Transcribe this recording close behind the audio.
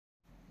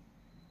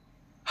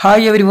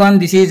Hi everyone,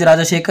 this is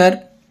Rajasekhar.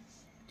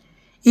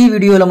 ఈ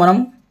వీడియోలో మనం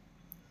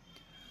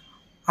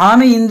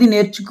ఆమె హిందీ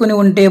నేర్చుకుని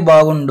ఉంటే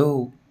బాగుండు,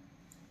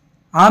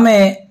 ఆమె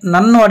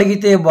నన్ను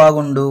అడిగితే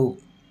బాగుండు,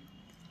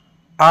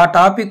 ఆ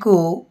టాపిక్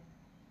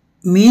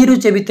మీరు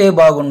చెబితే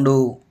బాగుండు,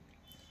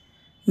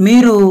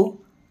 మీరు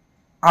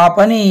ఆ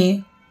పని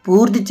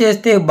పూర్తి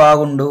చేస్తే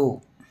బాగుండు.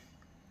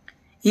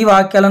 ఈ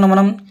వాక్యాలను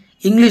మనం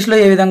ఇంగ్లీష్లో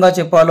ఏ విధంగా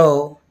చెప్పాలో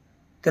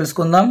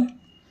తెలుసుకుందాం.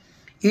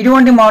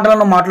 ఇటువంటి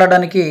మాటలను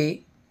మాట్లాడడానికి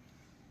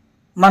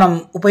మనం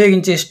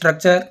ఉపయోగించే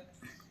structure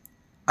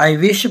I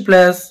wish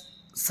plus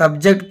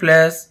subject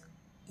plus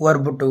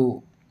verb to.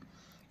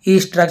 ఈ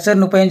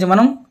స్ట్రక్చర్ను ఉపయోగించి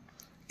మనం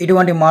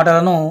ఇటువంటి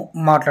మాటలను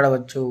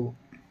మాట్లాడవచ్చు.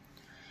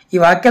 ఈ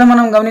వాక్యాలు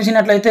మనం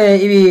గమనించినట్లయితే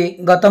ఇవి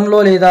గతంలో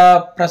లేదా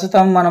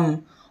ప్రస్తుతం మనం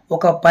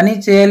ఒక పని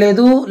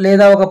చేయలేదు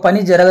లేదా ఒక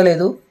పని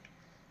జరగలేదు,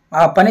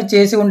 ఆ పని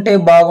చేసి ఉంటే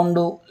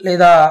బాగుండు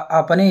లేదా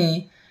ఆ పని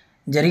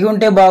జరిగి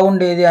ఉంటే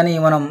బాగుండేది అని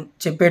మనం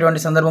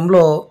చెప్పేటువంటి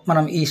సందర్భంలో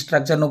మనం ఈ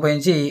స్ట్రక్చర్ను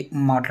ఉపయోగించి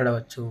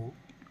మాట్లాడవచ్చు.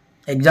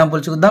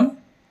 ఎగ్జాంపుల్ చూద్దాం.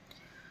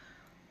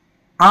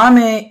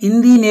 ఆమె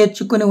హిందీ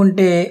నేర్చుకుని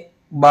ఉంటే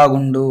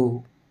బాగుండు,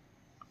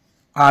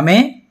 ఆమె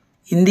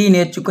హిందీ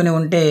నేర్చుకుని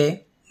ఉంటే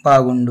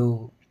బాగుండు.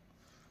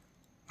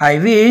 I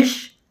wish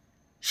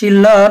she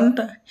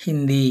learned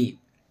Hindi,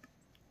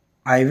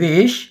 I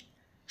wish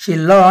she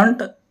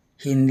learned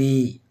Hindi.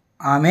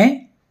 ఆమె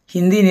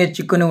హిందీ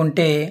నేర్చుకుని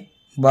ఉంటే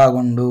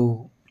బాగుండు.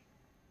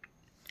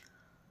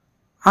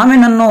 ఆమె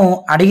నన్ను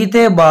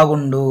అడిగితే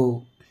బాగుండు,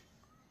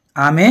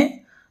 ఆమె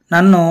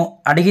నన్ను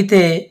అడిగితే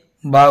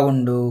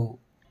బాగుండు.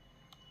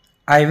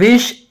 I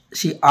wish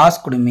she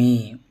asked me,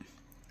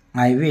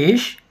 I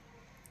wish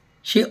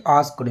she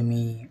asked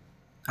me.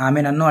 ఆమె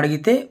నన్ను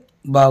అడిగితే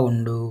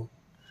బాగుండు.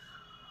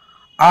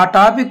 ఆ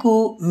టాపిక్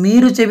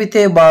మీరు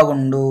చెబితే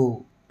బాగుండు,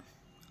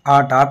 ఆ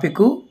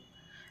టాపిక్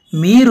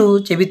మీరు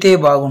చెబితే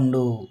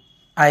బాగుండు.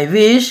 I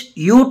wish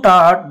you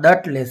taught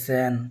that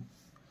lesson,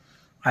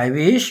 I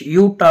wish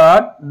you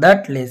taught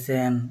that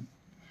lesson.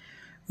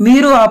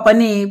 మీరు ఆ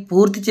పని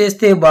పూర్తి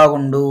చేస్తే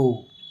బాగుండు,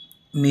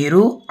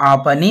 మీరు ఆ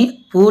పని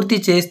పూర్తి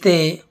చేస్తే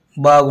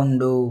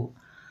బాగుండు.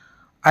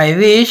 I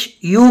wish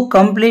you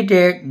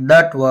completed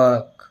that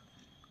work,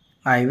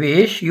 I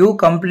wish you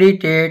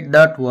completed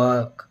that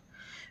work.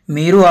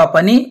 మీరు ఆ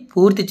పని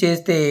పూర్తి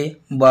చేస్తే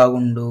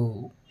బాగుండు.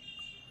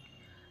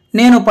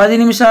 నేను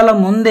 10 నిమిషాల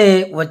ముందే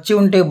వచ్చి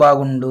ఉంటే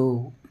బాగుండు,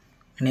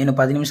 నేను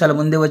 10 నిమిషాల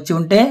ముందే వచ్చి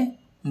ఉంటే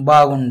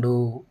బాగుండు.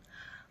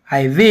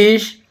 I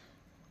wish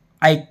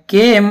I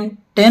came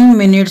 10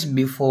 minutes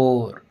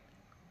before,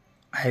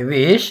 I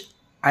wish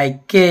I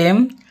came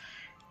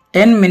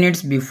 10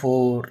 minutes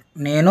before.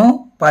 నేను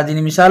 10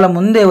 నిమిషాల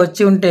ముందే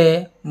వచ్చి ఉంటే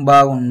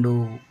బాగుండు.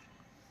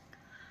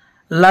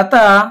 లత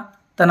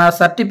తన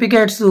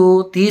సర్టిఫికేట్స్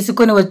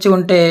తీసుకొని వచ్చి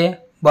ఉంటే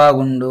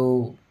బాగుండు,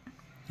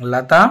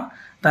 లత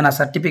తన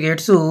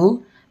సర్టిఫికేట్స్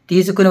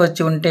తీసుకుని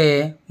వచ్చి ఉంటే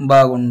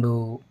బాగుండు.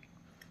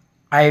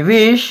 I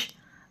wish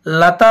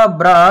Latha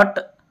brought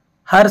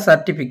her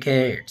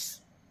certificates,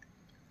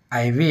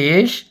 I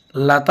wish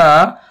Latha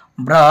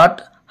brought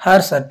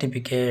her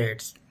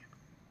certificates.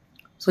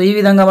 So ఈ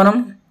విధంగా మనం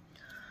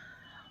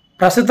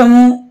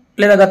ప్రస్తుతము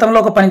లేదా గతంలో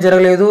ఒక పని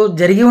జరగలేదు,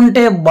 జరిగి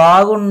ఉంటే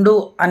బాగుండు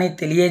అని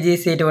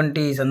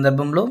తెలియజేసేటువంటి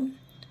సందర్భంలో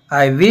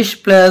I wish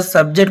plus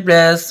subject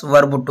plus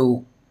verb to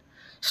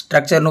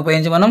స్ట్రక్చర్ను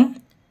ఉపయోగించి మనం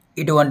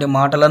ఇటువంటి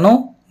మాటలను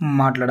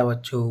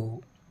మాట్లాడవచ్చు.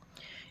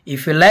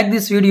 If you like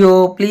this video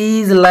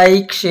please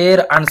like,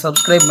 share and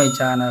subscribe my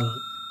channel.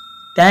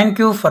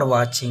 Thank you for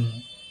watching.